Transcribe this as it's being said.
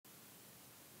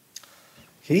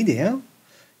Hey there,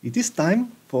 it is time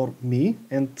for me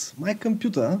and my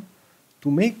computer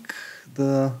to make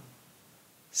the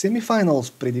semifinals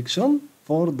prediction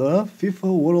for the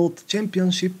FIFA World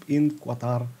Championship in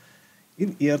Qatar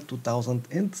in year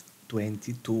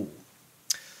 2022.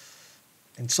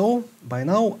 And so, by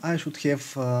now I should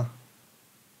have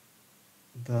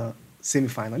the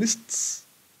semifinalists,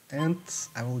 and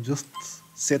I will just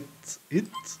set it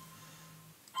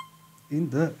in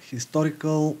the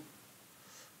historical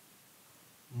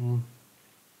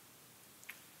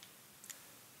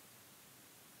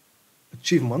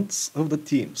achievements of the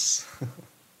teams.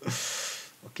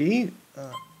 Okay,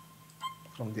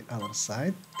 from the other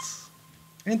side.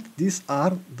 And these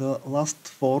are the last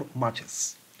 4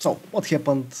 matches. So, what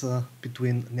happened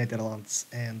between Netherlands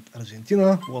and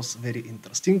Argentina was very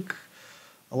interesting.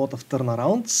 A lot of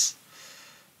turnarounds.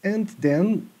 And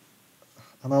then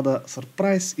another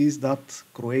surprise is that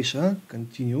Croatia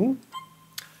continue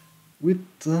with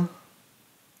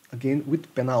again with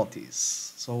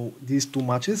penalties. So these 2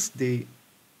 matches they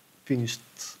finished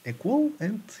equal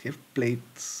and have played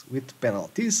with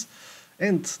penalties.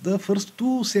 And the first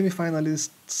 2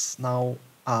 semifinalists now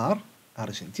are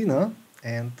Argentina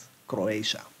and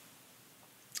Croatia.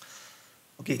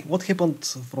 Okay, what happened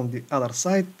from the other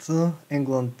side?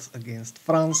 England against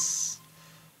France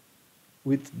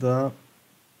with the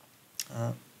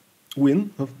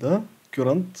win of the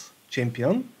current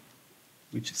champion,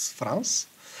 which is France.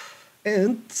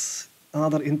 And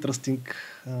another interesting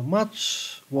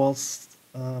match was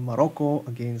Morocco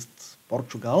against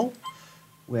Portugal,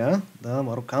 where the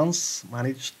Moroccans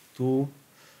managed to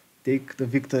take the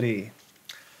victory.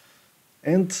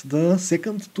 And the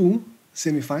second 2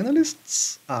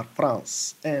 semifinalists are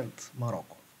France and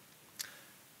Morocco.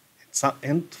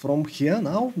 And from here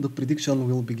now the prediction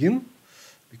will begin,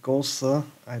 because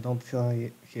I don't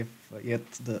have yet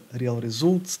the real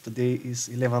results. Today is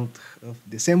 11th of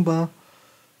December,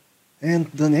 and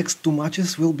the next 2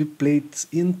 matches will be played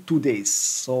in 2 days.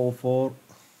 So for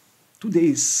 2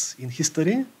 days in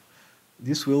history,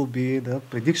 this will be the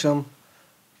prediction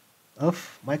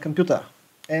of my computer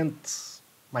and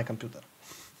my computer.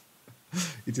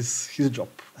 It is his job.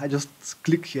 I just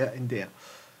click here and there.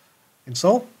 And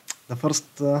so the first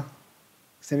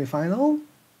semi-final,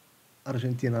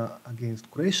 Argentina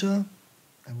against Croatia.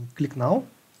 I will click now.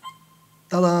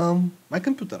 Ta-da! My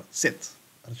computer set.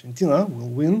 Argentina will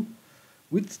win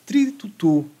with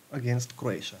 3-2 against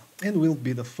Croatia and will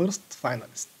be the first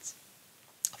finalist.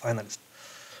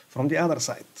 From the other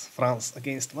side, France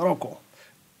against Morocco.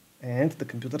 And the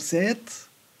computer said,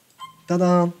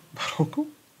 ta-da! Morocco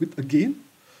with again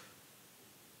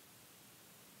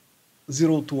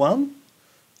 0-1.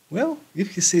 Well,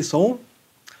 if he says so.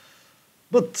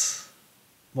 But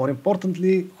more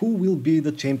importantly, who will be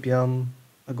the champion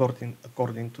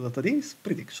according to today's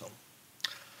prediction?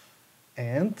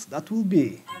 And that will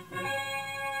be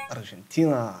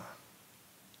Argentina.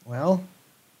 Well,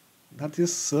 that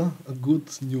is a good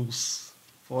news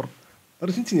for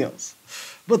Argentinians.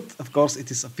 But of course, it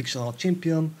is a fictional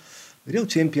champion. The real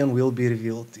champion will be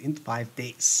revealed in 5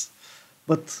 days.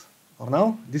 But for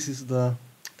now, this is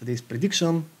today's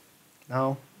prediction.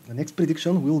 Now, the next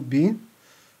prediction will be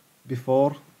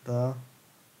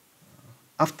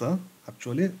after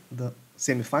the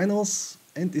semifinals,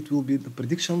 and it will be the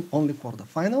prediction only for the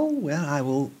final, where I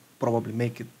will probably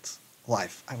make it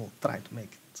live. I will try to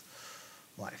make it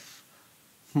live.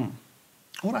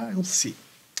 Or I will see.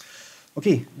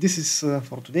 Okay, this is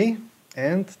for today,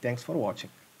 and thanks for watching.